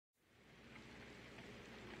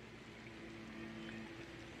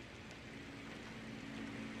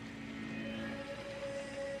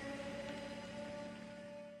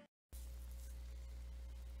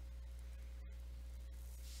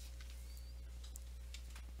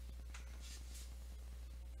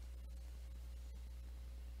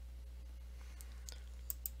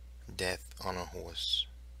death on a horse.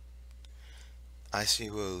 Icy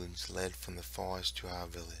roads led from the forest to our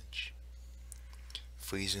village.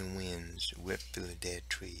 Freezing winds whipped through the dead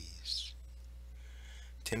trees.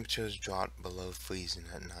 Temperatures dropped below freezing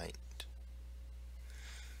at night.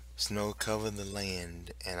 Snow covered the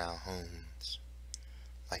land and our homes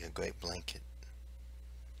like a great blanket.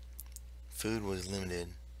 Food was limited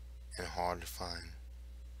and hard to find.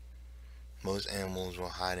 Most animals were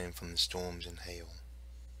hiding from the storms and hail.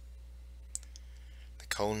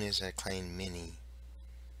 The coldness had claimed many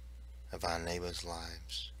of our neighbors'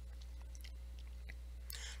 lives.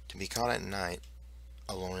 To be caught at night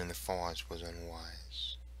alone in the forest was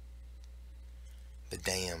unwise. The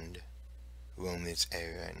damned roamed this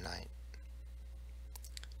area at night.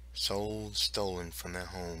 Souls stolen from their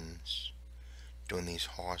homes during these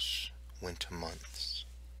harsh winter months.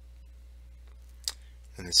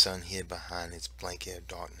 When the sun hid behind its blanket of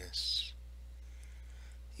darkness,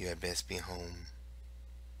 you had best be home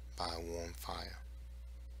by a warm fire.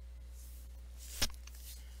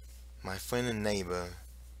 My friend and neighbor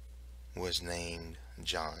was named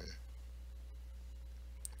John.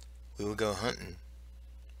 We would go hunting,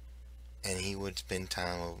 and he would spend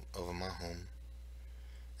time over my home,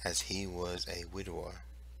 as he was a widower,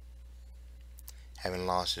 having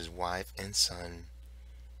lost his wife and son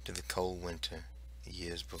to the cold winter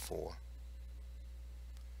years before.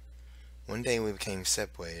 One day we became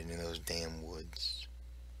separated in those damn woods.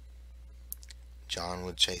 John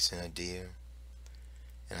was chasing a deer,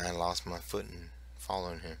 and I lost my footing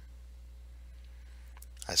following him.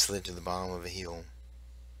 I slid to the bottom of a hill.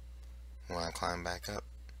 When I climbed back up,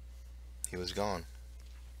 he was gone.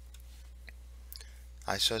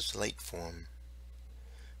 I searched late for him,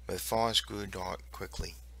 but the forest grew dark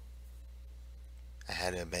quickly. I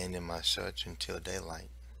had to abandon my search until daylight.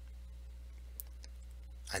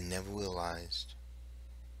 I never realized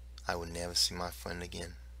I would never see my friend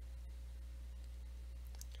again.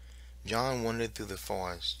 John wandered through the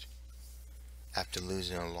forest after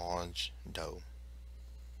losing a large doe.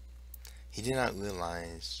 He did not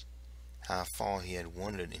realize how far he had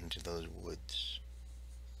wandered into those woods.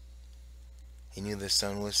 He knew the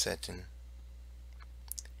sun was setting,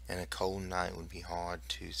 and a cold night would be hard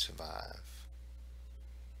to survive.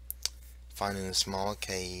 Finding a small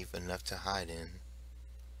cave enough to hide in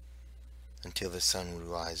until the sun would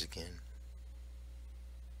rise again.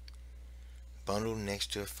 Bundled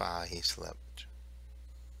next to a fire, he slept.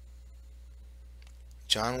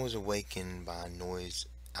 John was awakened by a noise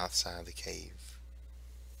outside the cave.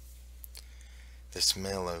 The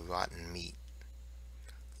smell of rotten meat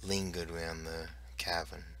lingered around the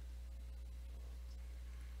cavern.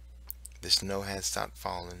 The snow had stopped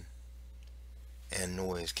falling, and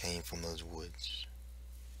noise came from those woods.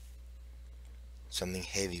 Something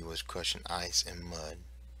heavy was crushing ice and mud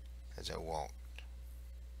as I walked.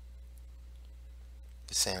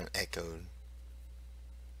 The sound echoed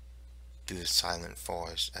through the silent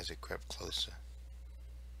forest as it crept closer.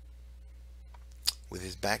 With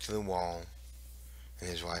his back to the wall and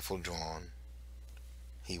his rifle drawn,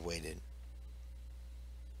 he waited.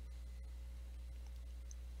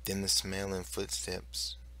 Then the smell and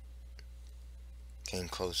footsteps came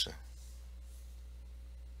closer.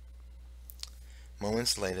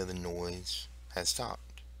 Moments later, the noise had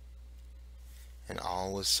stopped, and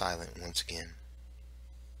all was silent once again.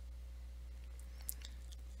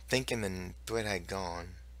 Thinking the threat had gone,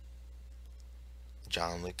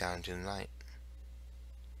 John looked out into the night.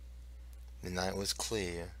 The night was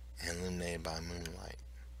clear and illuminated by moonlight,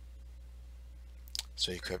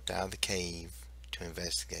 so he crept out of the cave to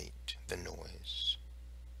investigate the noise.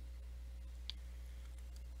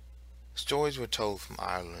 Stories were told from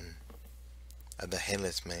Ireland of the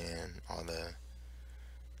Headless Man or the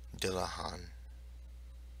Dulahan.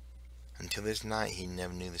 Until this night, he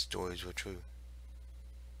never knew the stories were true.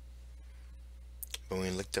 But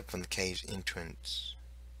when he looked up from the cave's entrance,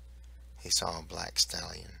 he saw a black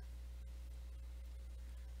stallion.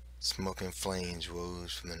 Smoke and flames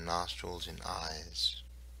rose from the nostrils and eyes.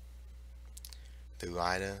 The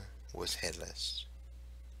rider was headless,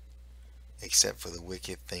 except for the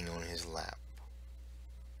wicked thing on his lap.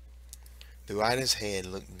 The rider's head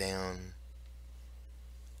looked down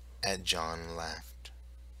at John and laughed,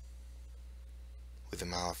 with a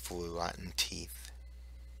mouth full of rotten teeth,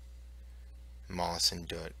 moss and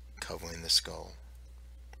dirt covering the skull.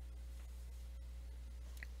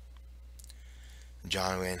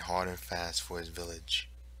 John ran hard and fast for his village.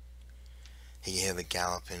 He could hear the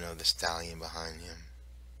galloping of the stallion behind him.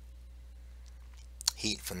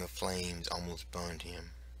 Heat from the flames almost burned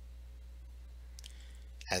him,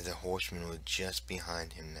 as the horseman was just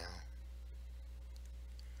behind him now.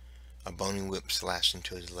 A bony whip slashed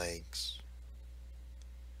into his legs,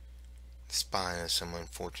 the spine of some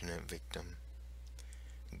unfortunate victim,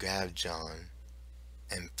 grabbed John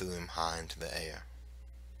and threw him high into the air.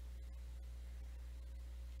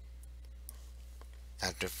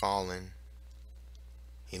 After falling,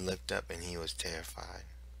 he looked up and he was terrified.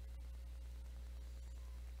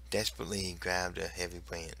 Desperately, he grabbed a heavy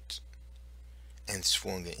branch and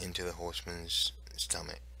swung it into the horseman's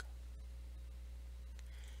stomach.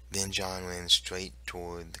 Then John ran straight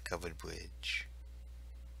toward the covered bridge.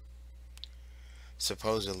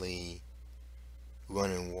 Supposedly,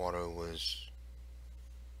 running water was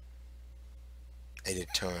a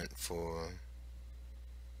deterrent for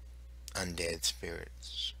undead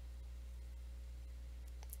spirits.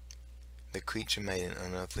 The creature made an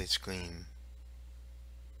unearthly scream.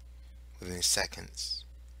 Within seconds,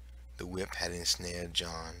 the whip had ensnared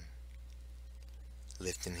John,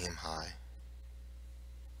 lifting him high.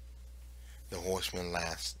 The horseman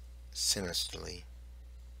laughed sinisterly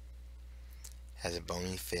as a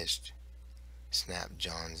bony fist snapped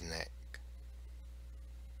John's neck.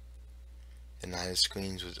 The night of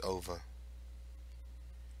screams was over,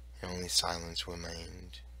 and only silence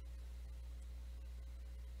remained.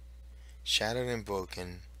 Shattered and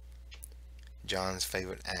broken, John's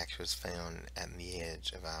favorite axe was found at the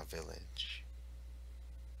edge of our village.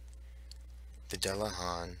 The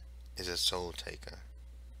Dulahan is a soul taker,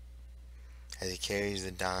 as he carries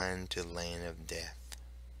the dying to the land of death.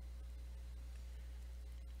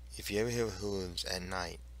 If you ever hear hooves at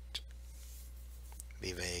night,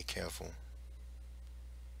 be very careful.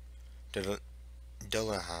 The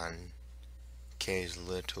Dulahan cares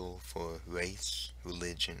little for race,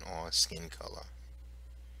 religion, or skin color.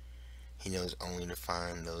 He knows only to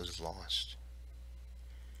find those lost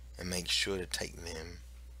and make sure to take them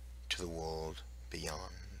to the world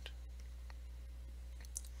beyond.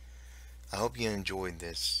 I hope you enjoyed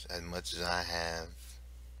this as much as I have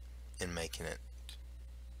in making it.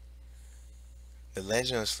 The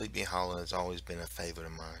legend of Sleepy Hollow has always been a favorite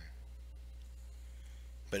of mine,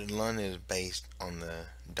 but in London is based on the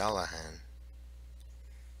Dulahan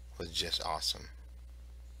was just awesome.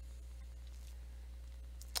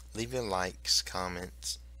 Leave your likes,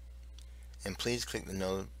 comments, and please click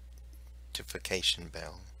the notification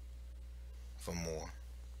bell for more.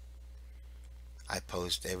 I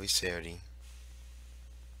post every Saturday,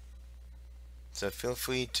 so feel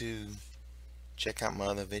free to check out my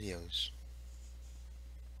other videos.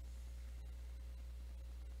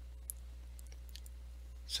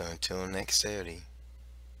 So until next Saturday,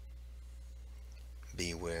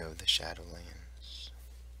 beware of the Shadowlands.